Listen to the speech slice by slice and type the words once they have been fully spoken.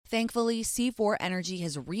Thankfully, C4 Energy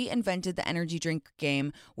has reinvented the energy drink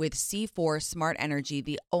game with C4 Smart Energy,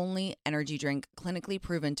 the only energy drink clinically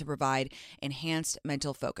proven to provide enhanced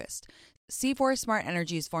mental focus. C4 Smart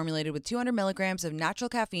Energy is formulated with 200 milligrams of natural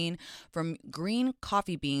caffeine from green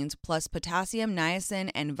coffee beans, plus potassium, niacin,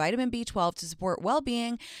 and vitamin B12 to support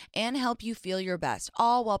well-being and help you feel your best,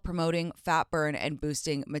 all while promoting fat burn and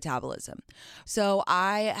boosting metabolism. So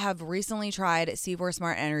I have recently tried C4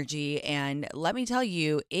 Smart Energy, and let me tell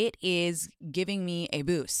you, it is giving me a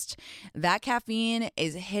boost. That caffeine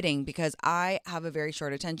is hitting because I have a very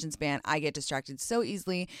short attention span. I get distracted so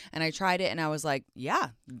easily, and I tried it and I was like,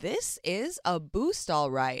 yeah, this is a boost,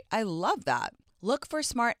 all right. I love that. Look for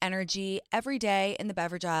Smart Energy every day in the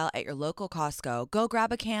beverage aisle at your local Costco. Go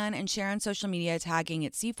grab a can and share on social media tagging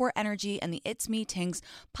it C4 Energy and the It's Me Tinks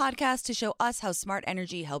podcast to show us how Smart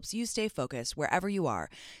Energy helps you stay focused wherever you are.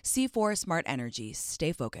 C4 Smart Energy.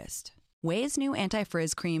 Stay focused. Ouai's new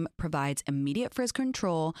anti-frizz cream provides immediate frizz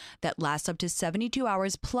control that lasts up to 72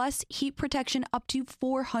 hours plus heat protection up to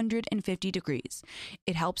 450 degrees.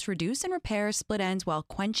 It helps reduce and repair split ends while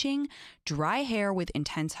quenching dry hair with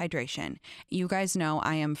intense hydration. You guys know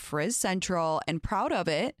I am frizz central and proud of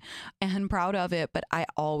it, but I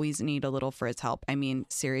always need a little frizz help. I mean,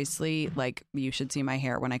 seriously, like, you should see my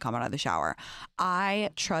hair when I come out of the shower.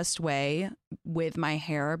 I trust Ouai with my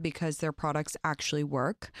hair because their products actually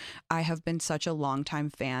work. I have been such a long-time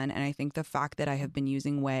fan, and I think the fact that I have been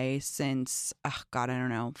using Ouai since,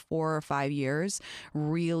 4 or 5 years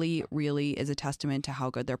really, really is a testament to how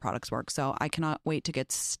good their products work. So I cannot wait to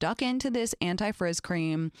get stuck into this anti-frizz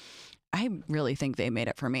cream. I really think they made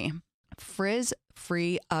it for me. Frizz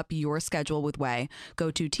free up your schedule with Ouai.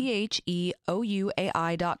 Go to THEOUAI.com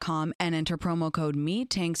and enter promo code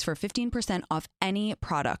METINKS for 15% off any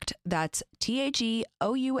product. That's THEOUAI.com,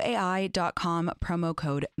 promo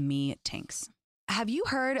code METINKS. Have you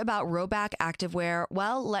heard about Rhoback Activewear?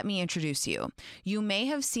 Well, let me introduce you. You may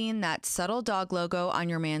have seen that subtle dog logo on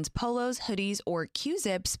your man's polos, hoodies, or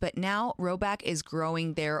Q-zips, but now Rhoback is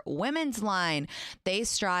growing their women's line. They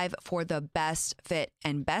strive for the best fit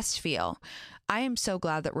and best feel. I am so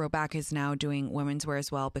glad that Rhoback is now doing women's wear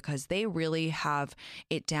as well, because they really have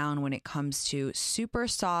it down when it comes to super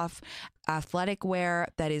soft athletic wear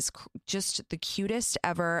that is just the cutest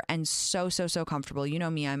ever and so comfortable. You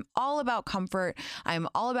know me, I'm all about comfort. I'm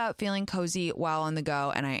all about feeling cozy while on the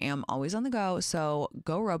go, and I am always on the go. So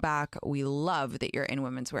go Rhoback. We love that you're in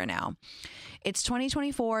women's wear now. It's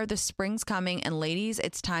 2024, the spring's coming, and ladies,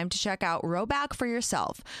 it's time to check out Rhoback for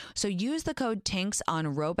yourself. So use the code TINKS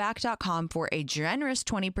on Rhoback.com for a generous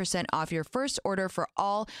 20% off your first order for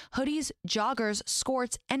all hoodies, joggers,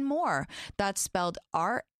 skirts, and more. That's spelled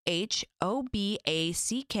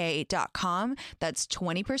RHOBACK.com. That's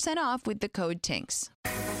 20% off with the code TINKS.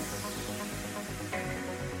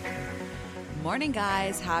 Morning,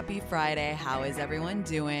 guys. Happy Friday. How is everyone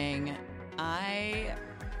doing? I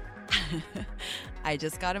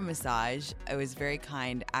just got a massage. It was very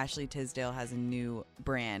kind. Ashley Tisdale has a new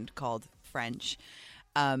brand called French,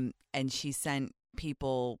 and she sent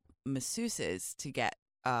people masseuses to get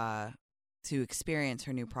to experience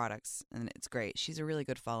her new products, and it's great. She's a really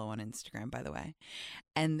good follow on Instagram, by the way.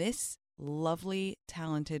 And this lovely,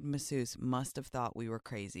 talented masseuse must have thought we were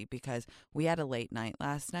crazy, because we had a late night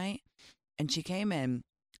last night, and she came in.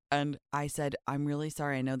 And I said, I'm really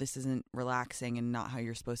sorry. I know this isn't relaxing and not how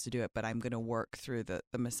you're supposed to do it, but I'm going to work through the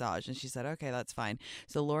massage. And she said, okay, that's fine.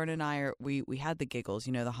 So Lauren and I we had the giggles,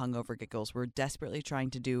 the hungover giggles. We're desperately trying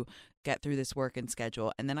to get through this work and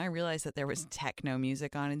schedule. And then I realized that there was techno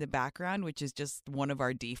music on in the background, which is just one of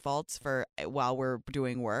our defaults for while we're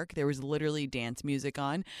doing work. There was literally dance music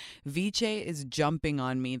on. Vice is jumping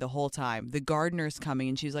on me the whole time. The gardener's coming,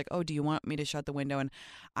 and she's like, oh, do you want me to shut the window? And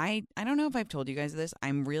I don't know if I've told you guys this.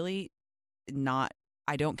 I'm really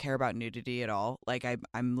I don't care about nudity at all. Like,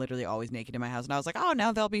 I'm literally always naked in my house. And I was like, oh,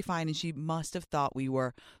 no, they'll be fine. And she must have thought we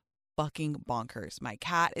were fucking bonkers. My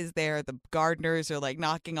cat is there. The gardeners are like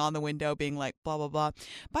knocking on the window being like, blah, blah, blah.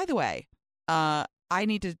 By the way, I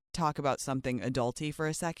need to talk about something adulty for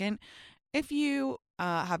a second. If you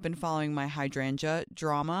have been following my hydrangea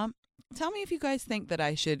drama, tell me if you guys think that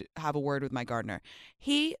I should have a word with my gardener.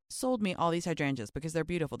 He sold me all these hydrangeas because they're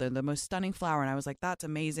beautiful. They're the most stunning flower. And I was like, that's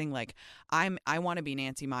amazing. Like, I want to be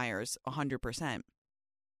Nancy Myers 100%.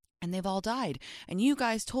 And they've all died. And you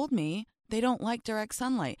guys told me they don't like direct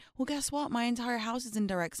sunlight. Well, guess what? My entire house is in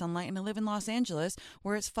direct sunlight, and I live in Los Angeles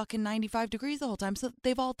where it's fucking 95 degrees the whole time. So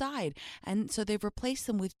they've all died. And so they've replaced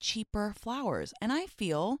them with cheaper flowers. And I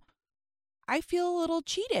feel a little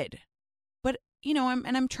cheated. But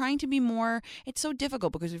I'm trying to be more. It's so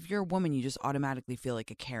difficult because if you're a woman, you just automatically feel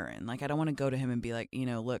like a Karen. Like, I don't want to go to him and be like,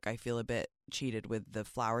 look, I feel a bit cheated with the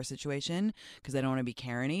flower situation because I don't want to be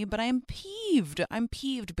Karen-y, but I'm peeved. I'm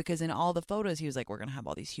peeved because in all the photos, he was like, we're going to have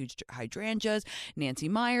all these huge hydrangeas, Nancy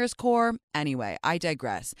Meyer's core. Anyway, I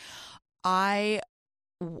digress. I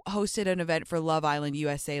hosted an event for Love Island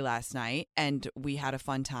USA last night, and we had a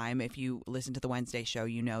fun time. If you listen to the Wednesday show,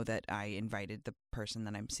 you know that I invited the person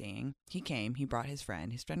that I'm seeing. He came, he brought his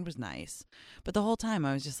friend. His friend was nice. But the whole time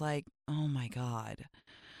I was just like, oh my God.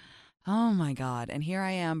 Oh my God. And here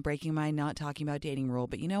I am breaking my not talking about dating rule.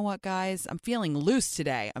 But you know what, guys? I'm feeling loose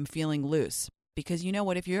today. I'm feeling loose. Because you know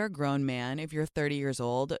what? If you're a grown man, if you're 30 years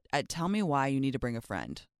old, tell me why you need to bring a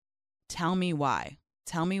friend. Tell me why.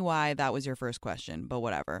 Tell me why that was your first question, but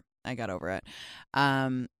whatever. I got over it.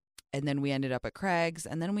 And then we ended up at Craig's,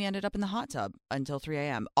 and then we ended up in the hot tub until 3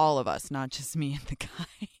 a.m. All of us, not just me and the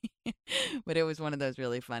guy. But it was one of those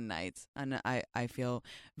really fun nights, and I feel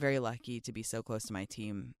very lucky to be so close to my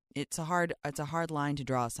team. It's a hard line to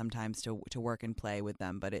draw sometimes to work and play with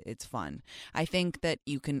them, but it's fun. I think that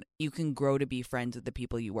you can grow to be friends with the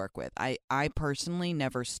people you work with. I personally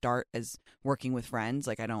never start as working with friends.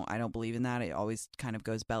 Like I don't believe in that. It always kind of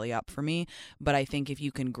goes belly up for me. But I think if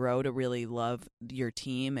you can grow to really love your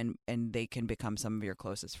team and they can become some of your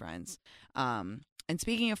closest friends. And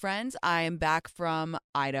speaking of friends, I am back from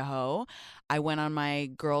Idaho. I went on my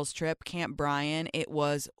girls' trip, Camp Bryan. It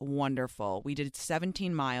was wonderful. We did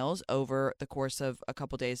 17 miles over the course of a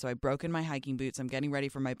couple days. So I broke in my hiking boots. I'm getting ready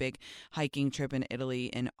for my big hiking trip in Italy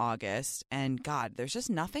in August. And God, there's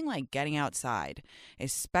just nothing like getting outside,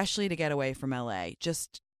 especially to get away from LA.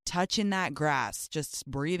 Just touching that grass, just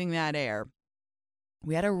breathing that air.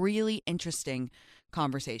 We had a really interesting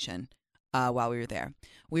conversation while we were there.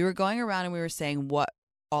 We were going around and we were saying what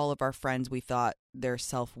all of our friends we thought their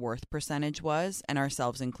self-worth percentage was, and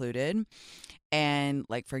ourselves included. And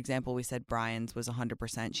like, for example, we said Brian's was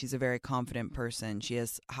 100%. She's a very confident person. She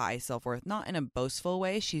has high self-worth, not in a boastful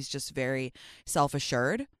way. She's just very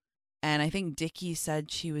self-assured. And I think Dickie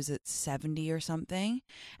said she was at 70 or something.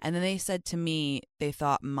 And then they said to me, they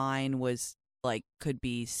thought mine was like could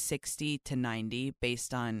be 60 to 90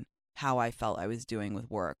 based on how I felt I was doing with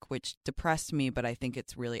work, which depressed me, but I think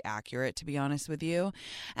it's really accurate, to be honest with you.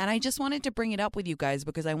 And I just wanted to bring it up with you guys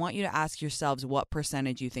because I want you to ask yourselves what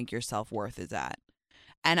percentage you think your self-worth is at.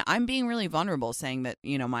 And I'm being really vulnerable saying that,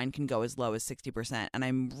 mine can go as low as 60%. And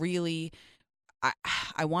I'm really,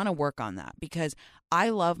 I want to work on that because I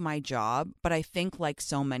love my job, but I think like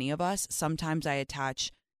so many of us, sometimes I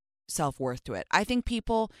attach self-worth to it. I think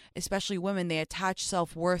people, especially women, they attach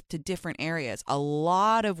self-worth to different areas. A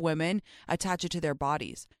lot of women attach it to their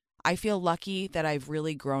bodies. I feel lucky that I've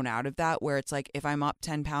really grown out of that, where it's like if I'm up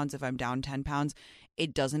 10 pounds, if I'm down 10 pounds,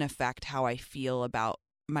 it doesn't affect how I feel about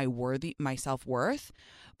my self-worth,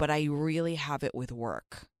 but I really have it with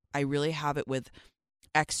work. I really have it with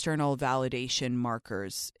external validation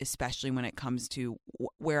markers, especially when it comes to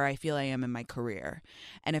where I feel I am in my career.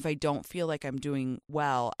 And if I don't feel like I'm doing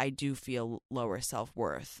well, I do feel lower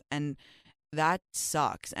self-worth. And that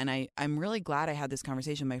sucks. And I'm really glad I had this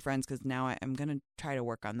conversation with my friends because now I'm going to try to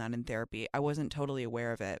work on that in therapy. I wasn't totally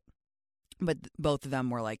aware of it. But both of them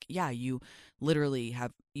were like, yeah, you literally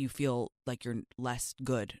you feel like you're less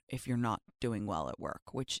good if you're not doing well at work,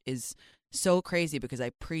 which is so crazy because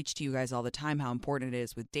I preach to you guys all the time how important it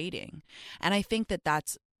is with dating. And I think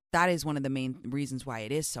that is one of the main reasons why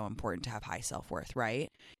it is so important to have high self-worth, right?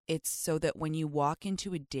 It's so that when you walk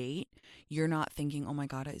into a date, you're not thinking, oh my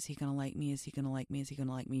God, is he going to like me? Is he going to like me? Is he going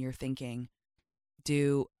to like me? You're thinking,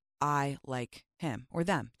 do I like him or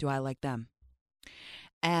them? Do I like them?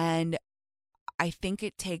 And I think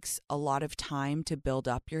it takes a lot of time to build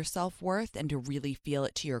up your self-worth and to really feel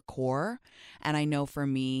it to your core. And I know for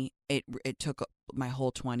me, it took my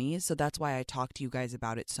whole 20s. So that's why I talk to you guys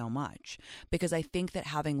about it so much. Because I think that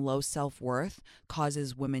having low self-worth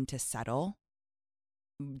causes women to settle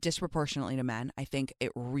disproportionately to men. I think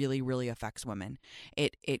it really, really affects women.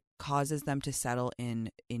 It causes them to settle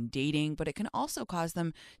in dating, but it can also cause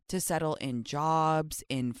them to settle in jobs,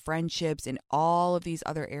 in friendships, in all of these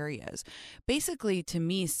other areas. Basically, to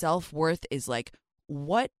me, self-worth is like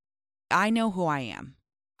what I know who I am.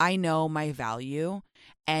 I know my value,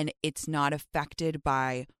 and it's not affected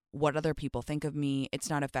by what other people think of me. It's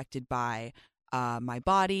not affected by my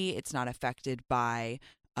body. It's not affected by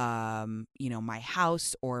my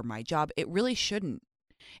house or my job. It really shouldn't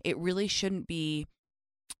be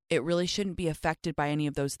it really shouldn't be affected by any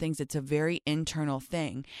of those things. It's a very internal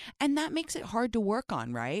thing. And that makes it hard to work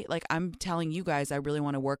on, right? Like I'm telling you guys, I really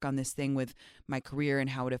want to work on this thing with my career and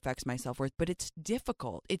how it affects my self-worth, but it's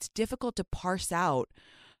difficult. It's difficult to parse out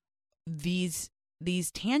these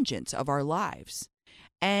tangents of our lives.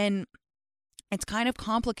 And it's kind of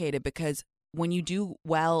complicated because when you do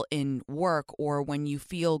well in work or when you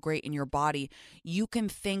feel great in your body, you can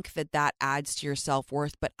think that that adds to your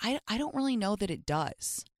self-worth, but I don't really know that it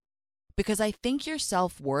does. Because I think your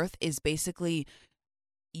self-worth is basically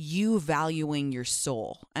you valuing your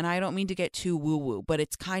soul. And I don't mean to get too woo-woo, but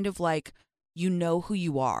it's kind of like you know who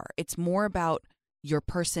you are. It's more about your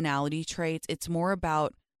personality traits. It's more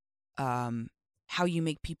about how you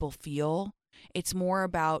make people feel. It's more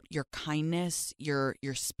about your kindness, your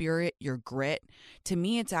spirit, your grit. To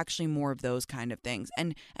me, it's actually more of those kind of things.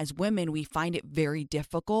 And as women, we find it very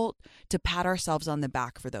difficult to pat ourselves on the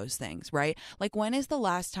back for those things, right? Like, when is the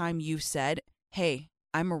last time you said, hey,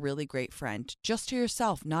 I'm a really great friend, just to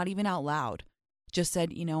yourself, not even out loud, just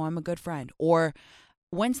said, I'm a good friend? Or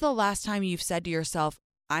when's the last time you've said to yourself,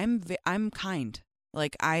 I'm kind,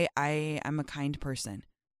 like I'm a kind person?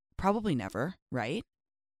 Probably never, right?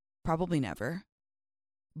 Probably never.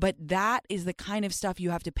 But that is the kind of stuff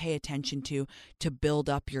you have to pay attention to build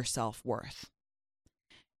up your self-worth.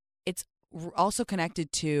 It's also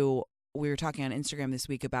connected to, we were talking on Instagram this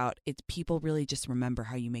week about, it's people really just remember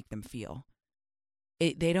how you make them feel.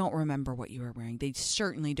 They don't remember what you were wearing. They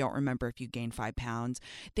certainly don't remember if you gained 5 pounds.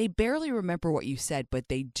 They barely remember what you said, but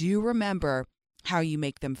they do remember how you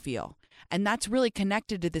make them feel. And that's really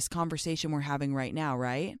connected to this conversation we're having right now,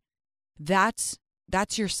 right? That's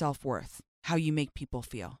your self-worth, how you make people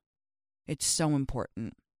feel. It's so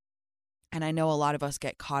important. And I know a lot of us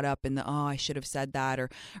get caught up in the, I should have said that, or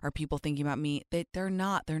are people thinking about me? They're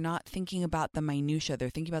not thinking about the minutia. They're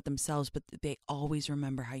thinking about themselves, but they always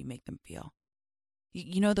remember how you make them feel.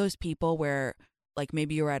 You know those people where, like,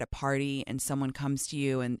 maybe you were at a party and someone comes to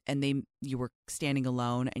you and you were standing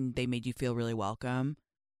alone and they made you feel really welcome?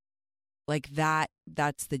 Like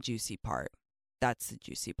that's the juicy part. That's the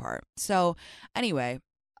juicy part. So anyway,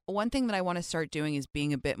 one thing that I want to start doing is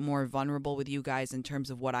being a bit more vulnerable with you guys in terms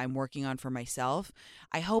of what I'm working on for myself.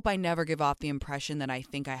 I hope I never give off the impression that I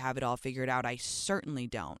think I have it all figured out. I certainly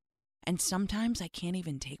don't. And sometimes I can't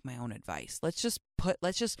even take my own advice. Let's just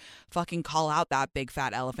fucking call out that big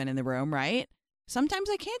fat elephant in the room, right? Sometimes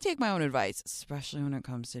I can't take my own advice, especially when it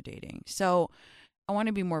comes to dating. So I want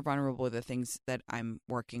to be more vulnerable with the things that I'm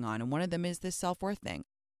working on. And one of them is this self-worth thing.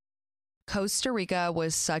 Costa Rica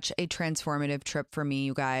was such a transformative trip for me,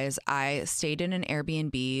 you guys. I stayed in an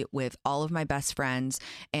Airbnb with all of my best friends.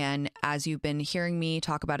 And as you've been hearing me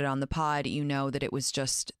talk about it on the pod, you know that it was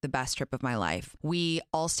just the best trip of my life. We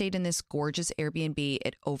all stayed in this gorgeous Airbnb.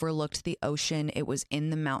 It overlooked the ocean. It was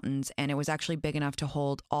in the mountains, and it was actually big enough to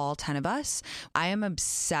hold all 10 of us. I am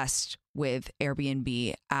obsessed with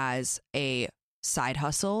Airbnb as a side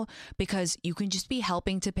hustle because you can just be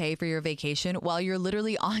helping to pay for your vacation while you're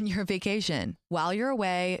literally on your vacation. While you're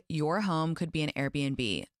away, your home could be an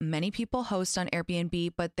Airbnb. Many people host on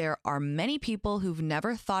Airbnb, but there are many people who've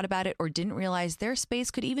never thought about it or didn't realize their space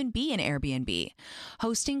could even be an Airbnb.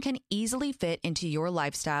 Hosting can easily fit into your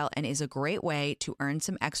lifestyle and is a great way to earn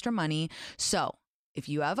some extra money. So if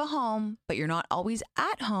you have a home, but you're not always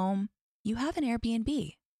at home, you have an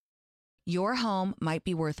Airbnb. Your home might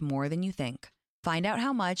be worth more than you think. Find out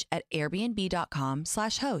how much at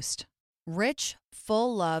airbnb.com/host. Rich,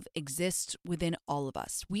 full love exists within all of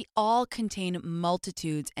us. We all contain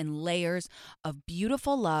multitudes and layers of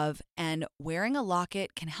beautiful love, and wearing a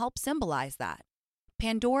locket can help symbolize that.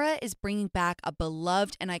 Pandora is bringing back a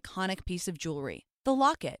beloved and iconic piece of jewelry, the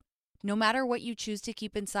locket. No matter what you choose to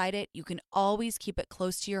keep inside it, you can always keep it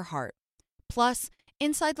close to your heart. Plus,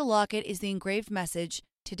 inside the locket is the engraved message,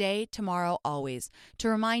 today, tomorrow, always, to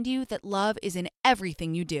remind you that love is in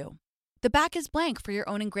everything you do. The back is blank for your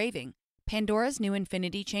own engraving. Pandora's new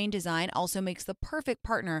infinity chain design also makes the perfect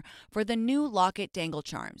partner for the new locket dangle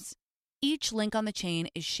charms. Each link on the chain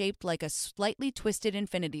is shaped like a slightly twisted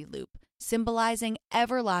infinity loop, symbolizing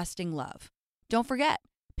everlasting love. Don't forget,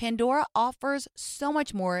 Pandora offers so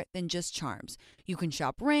much more than just charms. You can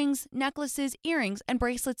shop rings, necklaces, earrings, and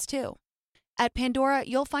bracelets too. At Pandora,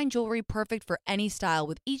 you'll find jewelry perfect for any style,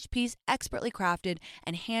 with each piece expertly crafted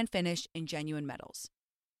and hand-finished in genuine metals.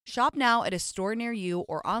 Shop now at a store near you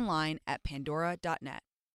or online at pandora.net.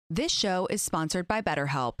 This show is sponsored by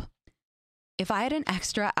BetterHelp. If I had an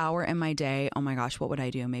extra hour in my day, oh my gosh, what would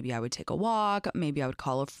I do? Maybe I would take a walk. Maybe I would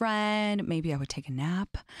call a friend. Maybe I would take a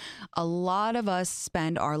nap. A lot of us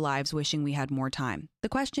spend our lives wishing we had more time. The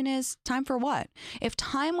question is, time for what? If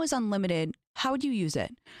time was unlimited, How would you use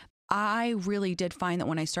it? I really did find that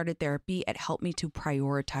when I started therapy, it helped me to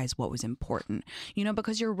prioritize what was important.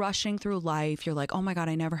 Because you're rushing through life, you're like, oh my God,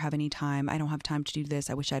 I never have any time. I don't have time to do this.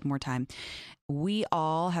 I wish I had more time. We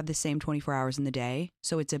all have the same 24 hours in the day.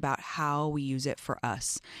 So it's about how we use it for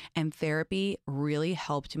us. And therapy really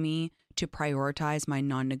helped me to prioritize my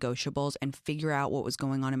non-negotiables and figure out what was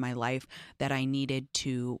going on in my life that I needed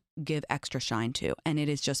to give extra shine to. And it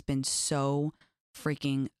has just been so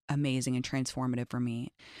freaking amazing and transformative for me.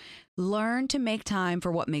 Learn to make time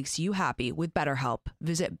for what makes you happy with BetterHelp.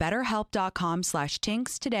 Visit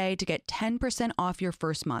betterhelp.com/tinks today to get 10% off your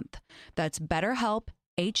first month. That's BetterHelp,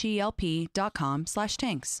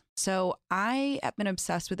 HELP.com/tinks. So I have been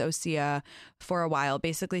obsessed with Osea for a while,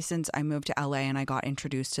 basically since I moved to LA and I got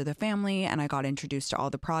introduced to the family and I got introduced to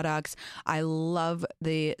all the products. I love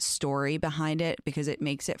the story behind it because it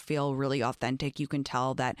makes it feel really authentic. You can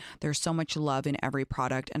tell that there's so much love in every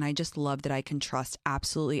product. And I just love that I can trust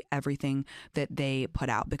absolutely everything that they put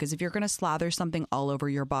out. Because if you're going to slather something all over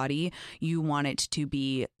your body, you want it to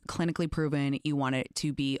be clinically proven. You want it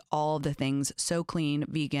to be all the things, so clean,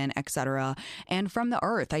 vegan, etc. And from the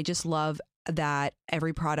earth. I just love that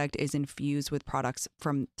every product is infused with products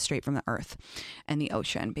straight from the earth and the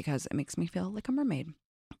ocean because it makes me feel like a mermaid.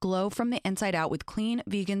 Glow from the inside out with clean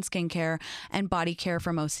vegan skincare and body care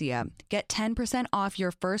from Osea. Get 10% off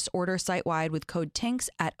your first order site-wide with code TINKS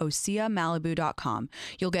at OseaMalibu.com.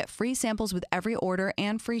 You'll get free samples with every order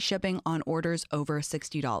and free shipping on orders over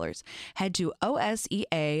 $60. Head to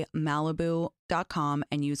OSEAMalibu.com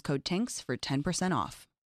and use code TINKS for 10% off.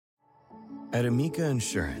 At Amica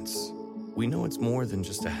Insurance, we know it's more than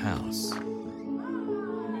just a house.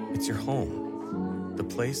 It's your home, the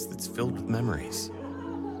place that's filled with memories.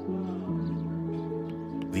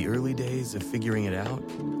 The early days of figuring it out,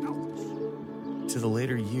 to the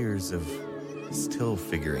later years of still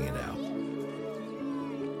figuring it out.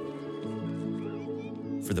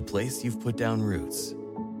 For the place you've put down roots,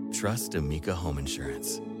 trust Amica Home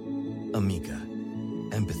Insurance. Amica,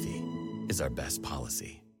 empathy is our best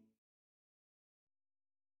policy.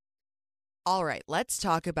 All right, let's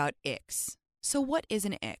talk about icks. So what is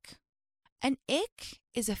an ick? An ick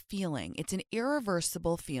is a feeling. It's an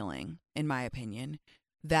irreversible feeling, in my opinion,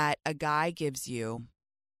 that a guy gives you,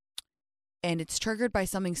 and it's triggered by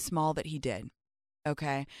something small that he did,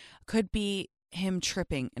 okay? Could be him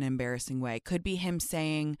tripping in an embarrassing way. Could be him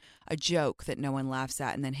saying a joke that no one laughs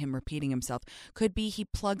at and then him repeating himself. Could be he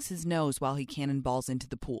plugs his nose while he cannonballs into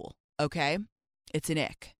the pool, okay? It's an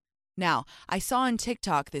ick. Now, I saw on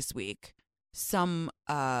TikTok this week,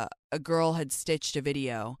 a girl had stitched a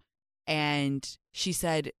video and she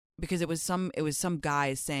said, because it was some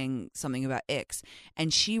guy saying something about icks,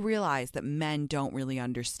 and she realized that men don't really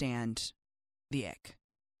understand the ick.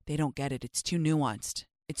 They don't get it. It's too nuanced.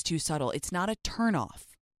 It's too subtle. It's not a turnoff,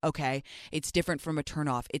 okay? It's different from a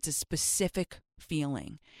turnoff. It's a specific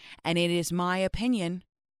feeling. And it is my opinion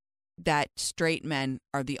that straight men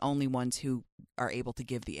are the only ones who are able to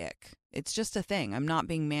give the ick. It's just a thing. I'm not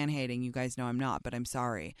being man-hating. You guys know I'm not, but I'm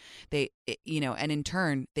sorry. And in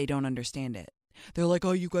turn, they don't understand it. They're like,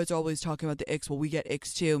 oh, you guys are always talking about the icks. Well, we get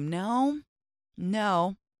icks too. No.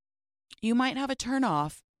 You might have a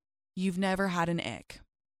turnoff. You've never had an ick.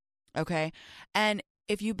 Okay? And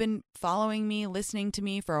if you've been following me, listening to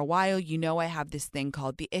me for a while, you know I have this thing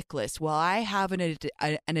called the ick list. Well, I have an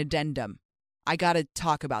addendum. I got to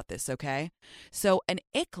talk about this, okay? So an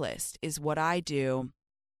ick list is what I do.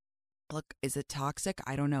 Look, is it toxic?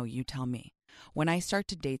 I don't know. You tell me. When I start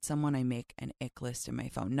to date someone, I make an ick list in my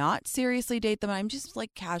phone. Not seriously date them. I'm just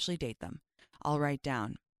like casually date them. I'll write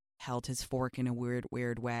down, held his fork in a weird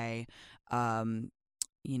way.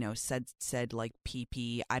 Said like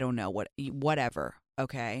pee. I don't know whatever.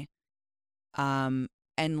 Okay. And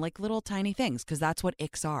like little tiny things, because that's what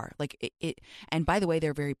icks are. Like it. And by the way,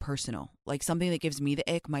 they're very personal. Like something that gives me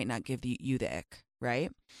the ick might not give you the ick,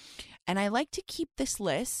 right? And I like to keep this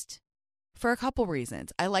list for a couple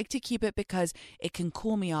reasons. I like to keep it because it can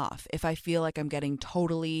cool me off. If I feel like I'm getting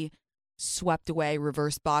totally swept away,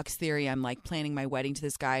 reverse box theory, I'm like planning my wedding to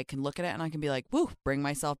this guy, I can look at it and I can be like, woo, bring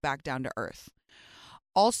myself back down to earth.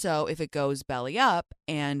 Also, if it goes belly up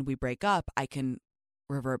and we break up, I can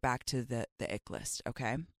revert back to the ick list,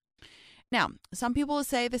 okay? Now, some people will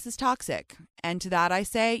say this is toxic. And to that I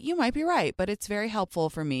say, you might be right, but it's very helpful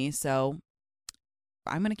for me, so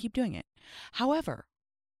I'm going to keep doing it. However,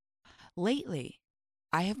 lately,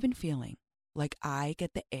 I have been feeling like I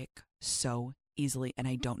get the ick so easily, and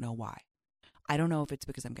I don't know why. I don't know if it's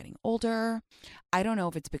because I'm getting older. I don't know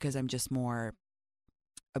if it's because I'm just more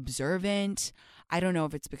observant. I don't know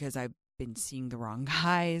if it's because I've been seeing the wrong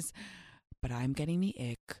guys, but I'm getting the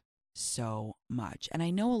ick so much. And I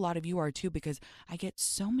know a lot of you are too, because I get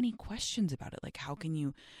so many questions about it. Like, how can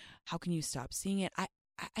you stop seeing it?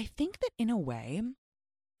 I think that in a way,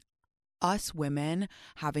 us women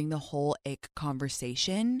having the whole ick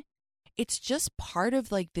conversation, it's just part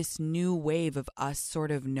of like this new wave of us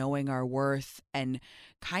sort of knowing our worth and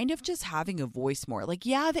kind of just having a voice more. Like,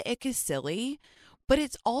 yeah, the ick is silly, but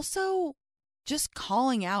it's also just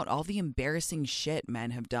calling out all the embarrassing shit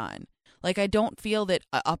men have done. Like, I don't feel that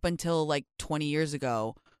up until like 20 years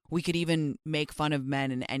ago, we could even make fun of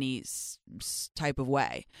men in any type of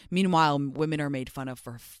way. Meanwhile, women are made fun of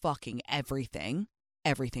for fucking everything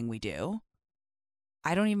we do.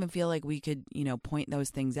 I don't even feel like we could, point those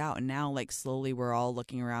things out. And now, like, slowly we're all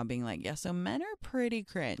looking around being like, yeah, so men are pretty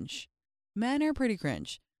cringe. Men are pretty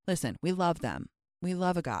cringe. Listen, we love them. We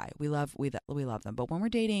love a guy. We love them. But when we're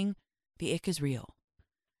dating, the ick is real.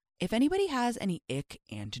 If anybody has any ick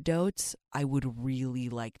antidotes, I would really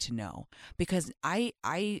like to know, because I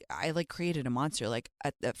like created a monster. Like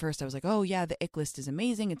at first I was like, oh yeah, the ick list is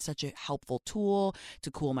amazing. It's such a helpful tool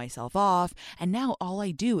to cool myself off. And now all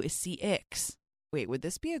I do is see icks. Wait, would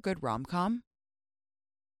this be a good rom-com?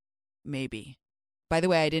 Maybe. By the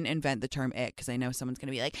way, I didn't invent the term ick, because I know someone's going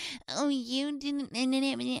to be like, oh, you didn't.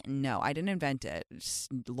 No, I didn't invent it.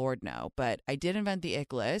 Just, Lord, no. But I did invent the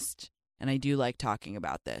ick list. And I do like talking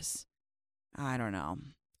about this. I don't know.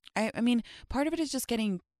 I mean, part of it is just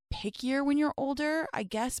getting pickier when you're older, I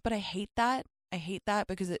guess, but I hate that. I hate that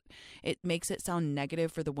because it makes it sound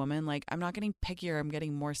negative for the woman. Like, I'm not getting pickier, I'm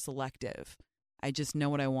getting more selective. I just know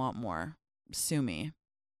what I want more. Sue me.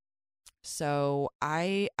 So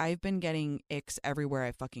I've been getting icks everywhere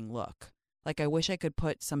I fucking look. Like, I wish I could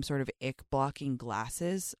put some sort of ick blocking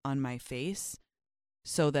glasses on my face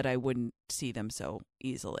so that I wouldn't see them so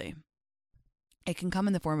easily. It can come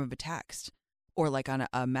in the form of a text or like on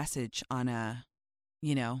a message on a,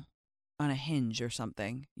 on a Hinge or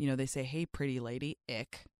something. They say, hey, pretty lady,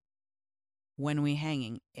 ick. When we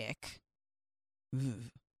hanging, ick.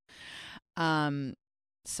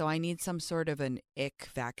 So I need some sort of an ick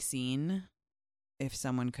vaccine. If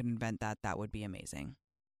someone could invent that, that would be amazing.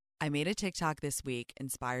 I made a TikTok this week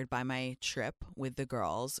inspired by my trip with the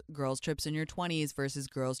girls trips in your 20s versus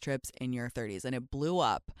girls trips in your 30s. And it blew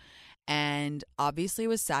up. And obviously it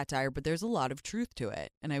was satire, but there's a lot of truth to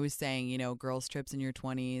it. And I was saying, girls trips in your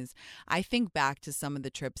 20s. I think back to some of the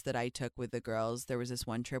trips that I took with the girls. There was this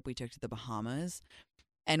one trip we took to the Bahamas,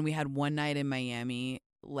 and we had one night in Miami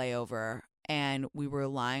layover, and we were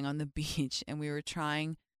lying on the beach and we were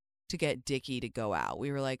trying to get Dickie to go out.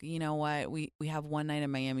 We were like, you know what? We have one night in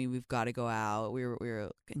Miami. We've got to go out. We were,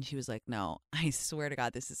 and she was like, no, I swear to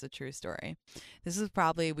God, this is a true story. This was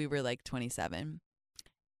probably, we were like 27.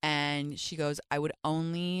 And she goes, I would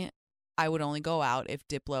only go out if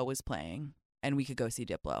Diplo was playing and we could go see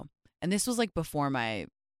Diplo. And this was like before my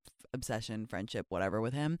obsession, friendship, whatever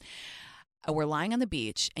with him. We're lying on the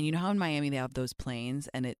beach, and you know how in Miami they have those planes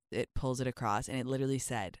and it pulls it across, and it literally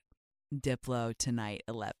said Diplo tonight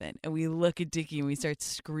 11. And we look at Dickie and we start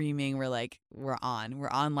screaming. We're like, we're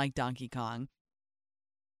on like Donkey Kong.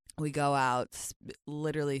 We go out,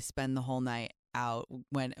 literally spend the whole night out,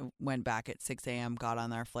 went back at 6 a.m., got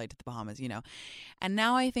on our flight to the Bahamas, And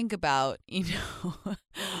now I think about,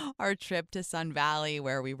 our trip to Sun Valley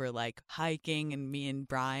where we were like hiking, and me and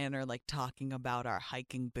Brian are like talking about our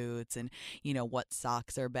hiking boots and, what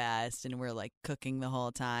socks are best. And we're like cooking the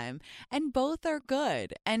whole time, and both are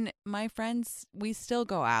good. And my friends, we still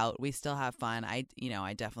go out. We still have fun. I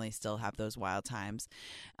definitely still have those wild times.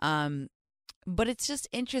 But it's just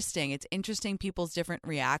interesting. It's interesting people's different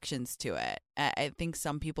reactions to it. I think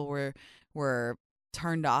some people were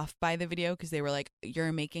turned off by the video because they were like,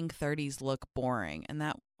 you're making 30s look boring. And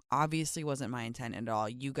that obviously wasn't my intent at all.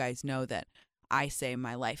 You guys know that I say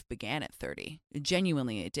my life began at 30.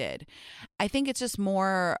 Genuinely, it did. I think it's just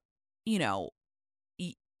more,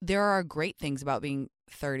 there are great things about being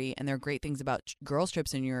 30, and there are great things about girls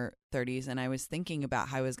trips in your 30s. And I was thinking about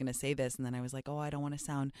how I was going to say this, and then I was like, oh, I don't want to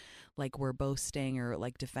sound like we're boasting or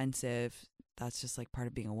like defensive. That's just like part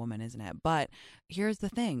of being a woman, isn't it? But here's the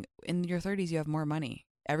thing. In your 30s, you have more money.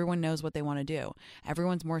 Everyone knows what they want to do.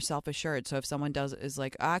 Everyone's more self-assured. So if someone is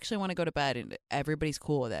like, I actually want to go to bed, and everybody's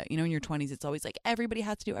cool with it. In your 20s, it's always like everybody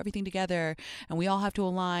has to do everything together and we all have to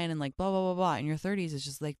align and like blah, blah, blah, blah. In your 30s, it's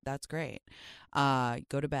just like, that's great.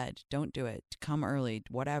 Go to bed. Don't do it. Come early,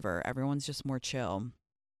 whatever. Everyone's just more chill.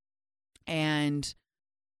 And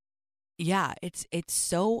yeah, it's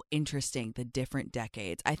so interesting, the different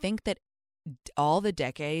decades. I think that all the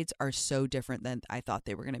decades are so different than I thought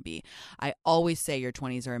they were going to be. I always say your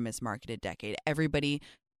 20s are a mismarketed decade. Everybody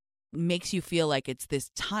makes you feel like it's this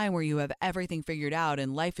time where you have everything figured out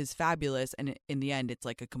and life is fabulous. And in the end, it's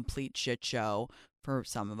like a complete shit show for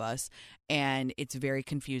some of us. And it's very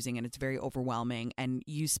confusing and it's very overwhelming. And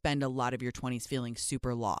you spend a lot of your 20s feeling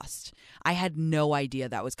super lost. I had no idea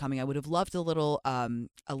that was coming. I would have loved a little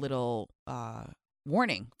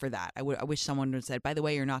warning for that. I wish someone would have said, by the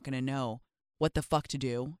way, you're not going to know what the fuck to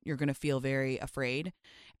do. You're going to feel very afraid.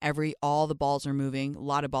 All the balls are moving, a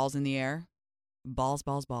lot of balls in the air. Balls.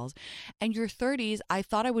 And your 30s, I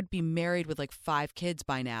thought I would be married with like 5 kids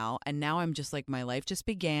by now. And now I'm just like, my life just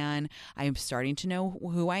began. I am starting to know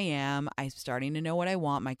who I am. I'm starting to know what I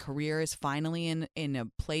want. My career is finally in a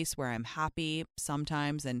place where I'm happy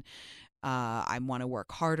sometimes. And I want to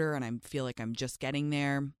work harder and I feel like I'm just getting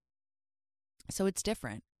there. So it's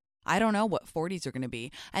different. I don't know what 40s are going to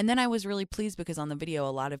be. And then I was really pleased because on the video,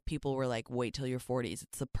 a lot of people were like, wait till your 40s.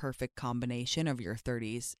 It's the perfect combination of your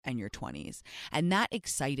 30s and your 20s. And that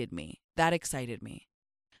excited me.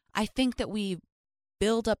 I think that we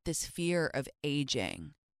build up this fear of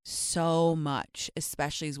aging so much,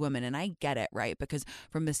 especially as women. And I get it, right? Because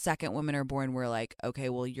from the second women are born, we're like, okay,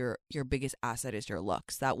 well, your biggest asset is your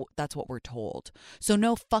looks. That's what we're told. So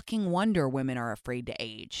no fucking wonder women are afraid to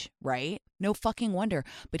age, right? No fucking wonder.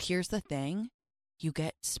 But here's the thing. You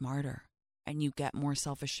get smarter and you get more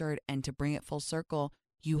self-assured. And to bring it full circle,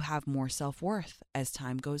 you have more self-worth as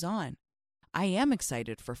time goes on. I am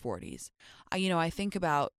excited for 40s. I think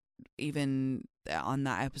about even on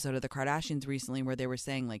that episode of the Kardashians recently where they were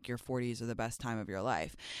saying like your 40s are the best time of your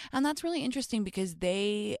life. And that's really interesting because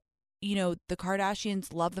they, the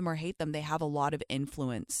Kardashians, love them or hate them, they have a lot of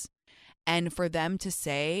influence. And for them to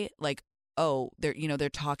say like, oh, they're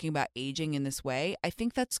talking about aging in this way, I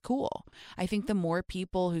think that's cool. I think the more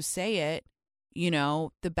people who say it,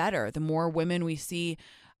 the better. The more women we see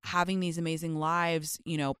having these amazing lives,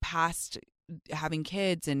 past having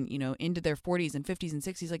kids and, into their 40s and 50s and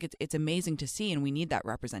 60s, like it's amazing to see. And we need that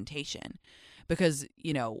representation because,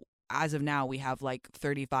 as of now, we have like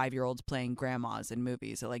 35-year-olds playing grandmas in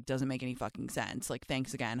movies. It like doesn't make any fucking sense. Like,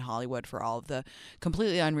 thanks again, Hollywood, for all of the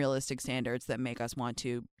completely unrealistic standards that make us want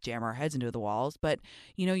to jam our heads into the walls. But,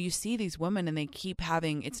 you see these women and they keep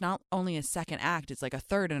having, it's not only a second act, it's like a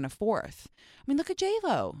third and a fourth. I mean, look at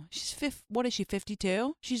J-Lo. What is she,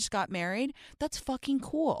 52? She just got married. That's fucking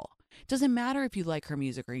cool. Doesn't matter if you like her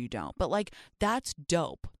music or you don't, but like that's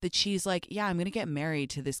dope that she's like, yeah, I'm going to get married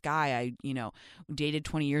to this guy I, dated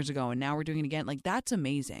 20 years ago and now we're doing it again. Like that's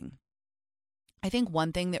amazing. I think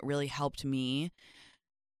one thing that really helped me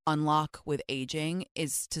unlock with aging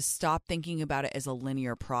is to stop thinking about it as a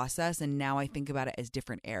linear process. And now I think about it as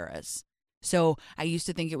different eras. So I used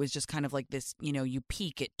to think it was just kind of like this, you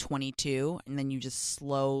peak at 22 and then you just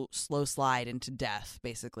slow slide into death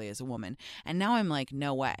basically as a woman. And now I'm like,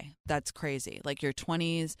 no way. That's crazy. Like your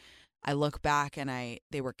 20s, I look back and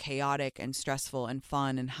they were chaotic and stressful and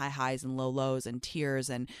fun and high highs and low lows and tears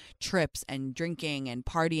and trips and drinking and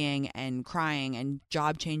partying and crying and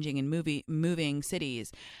job changing and moving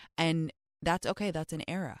cities. And that's okay. That's an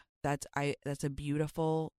era. That's a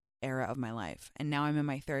beautiful era of my life. And now I'm in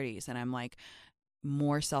my 30s and I'm like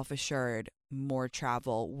more self-assured, more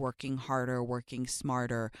travel, working harder, working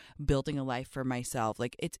smarter, building a life for myself.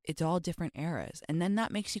 Like it's all different eras. And then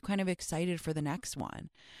that makes you kind of excited for the next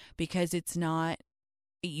one because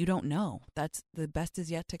you don't know. That's the best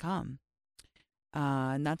is yet to come.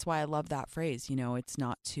 And that's why I love that phrase, it's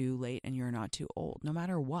not too late and you're not too old, no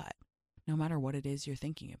matter what it is you're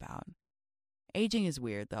thinking about. Aging is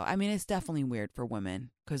weird, though. I mean, it's definitely weird for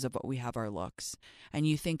women because of what we have our looks. And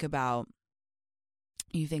you think about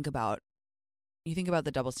the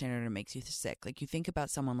double standard and it makes you sick. Like you think about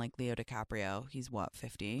someone like Leo DiCaprio. He's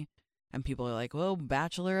 50? And people are like, well,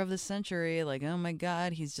 bachelor of the century. Like, oh my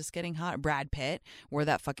God, he's just getting hot. Brad Pitt wore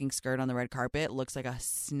that fucking skirt on the red carpet. Looks like a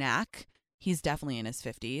snack. He's definitely in his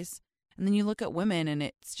 50s. And then you look at women and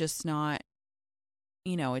it's just not,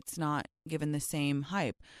 it's not given the same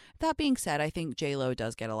hype. That being said, I think J-Lo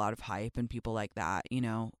does get a lot of hype and people like that,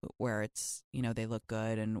 where it's, they look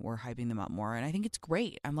good and we're hyping them up more. And I think it's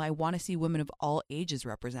great. I want to see women of all ages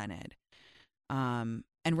represented, and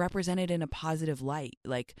represented in a positive light.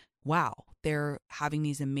 Like, wow, they're having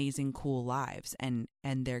these amazing, cool lives and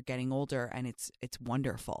they're getting older and it's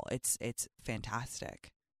wonderful. It's fantastic.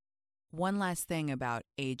 One last thing about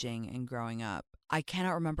aging and growing up. I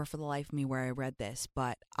cannot remember for the life of me where I read this,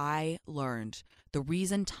 but I learned the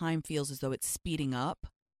reason time feels as though it's speeding up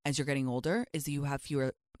as you're getting older is that you have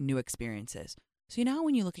fewer new experiences. So how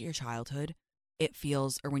when you look at your childhood, it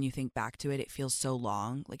feels, or when you think back to it, it feels so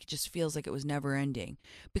long. Like it just feels like it was never ending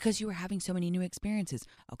because you were having so many new experiences.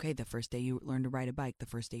 Okay, the first day you learn to ride a bike, the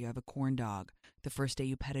first day you have a corn dog, the first day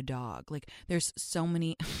you pet a dog. Like there's so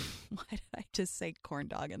many. Why did I just say corn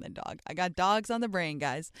dog and then dog? I got dogs on the brain,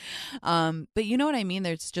 guys. But you know what I mean?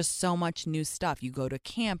 There's just so much new stuff. You go to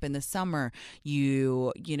camp in the summer,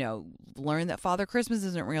 you learn that Father Christmas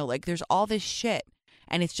isn't real. Like there's all this shit.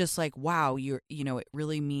 And it's just like, wow, it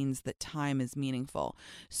really means that time is meaningful.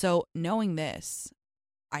 So knowing this,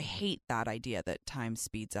 I hate that idea that time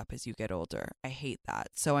speeds up as you get older. I hate that.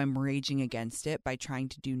 So I'm raging against it by trying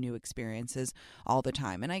to do new experiences all the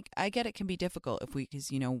time. And I get it can be difficult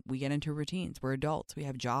because we get into routines. We're adults. We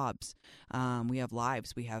have jobs. We have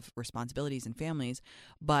lives. We have responsibilities and families.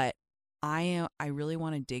 But I really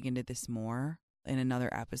want to dig into this more in another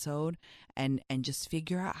episode and just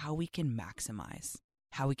figure out how we can maximize,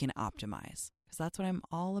 how we can optimize, because that's what I'm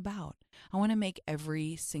all about. I want to make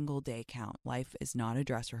every single day count. Life is not a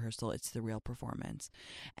dress rehearsal. It's the real performance.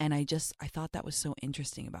 And I thought that was so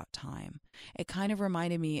interesting about time. It kind of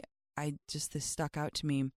reminded me, this stuck out to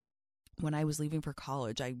me when I was leaving for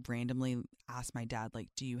college. I randomly asked my dad, like,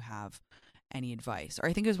 do you have any advice? Or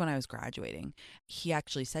I think it was when I was graduating. He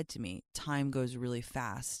actually said to me, time goes really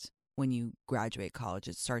fast. When you graduate college,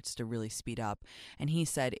 it starts to really speed up. And he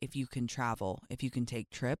said, if you can travel, if you can take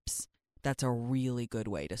trips, that's a really good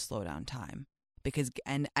way to slow down time. Because,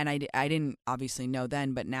 and I didn't obviously know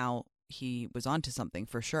then, but now he was onto something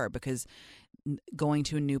for sure, because going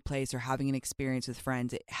to a new place or having an experience with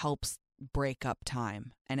friends, it helps break up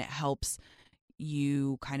time, and it helps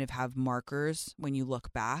you kind of have markers when you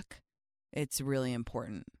look back. It's really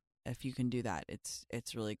important. If you can do that,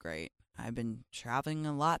 it's really great. I've been traveling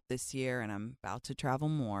a lot this year, and I'm about to travel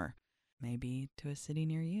more, maybe to a city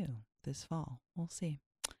near you this fall. We'll see.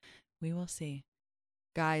 We will see.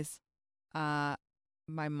 Guys, my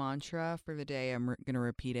mantra for the day, I'm going to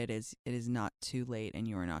repeat it, is it is not too late and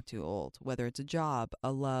you are not too old. Whether it's a job,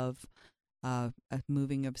 a love, a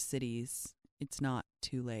moving of cities, it's not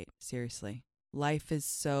too late. Seriously. Life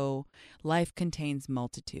contains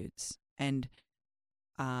multitudes. And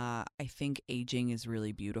I think aging is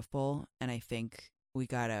really beautiful, and I think we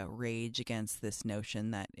gotta rage against this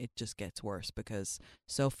notion that it just gets worse, because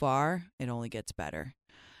so far it only gets better.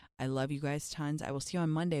 I love you guys tons. I will see you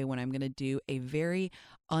on Monday when I'm going to do a very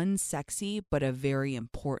unsexy but a very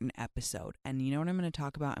important episode. And you know what I'm going to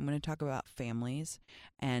talk about? I'm going to talk about families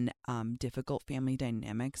and difficult family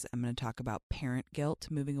dynamics. I'm going to talk about parent guilt,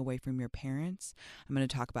 moving away from your parents. I'm going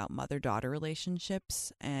to talk about mother-daughter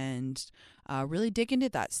relationships and really dig into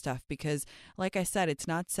that stuff, because like I said, it's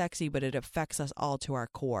not sexy, but it affects us all to our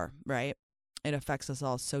core, right? It affects us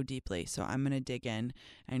all so deeply. So I'm going to dig in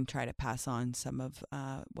and try to pass on some of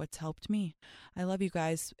what's helped me. I love you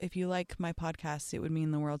guys. If you like my podcast, it would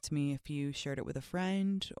mean the world to me if you shared it with a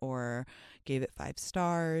friend or gave it 5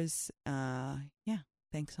 stars. Yeah,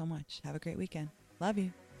 thanks so much. Have a great weekend. Love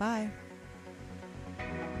you. Bye.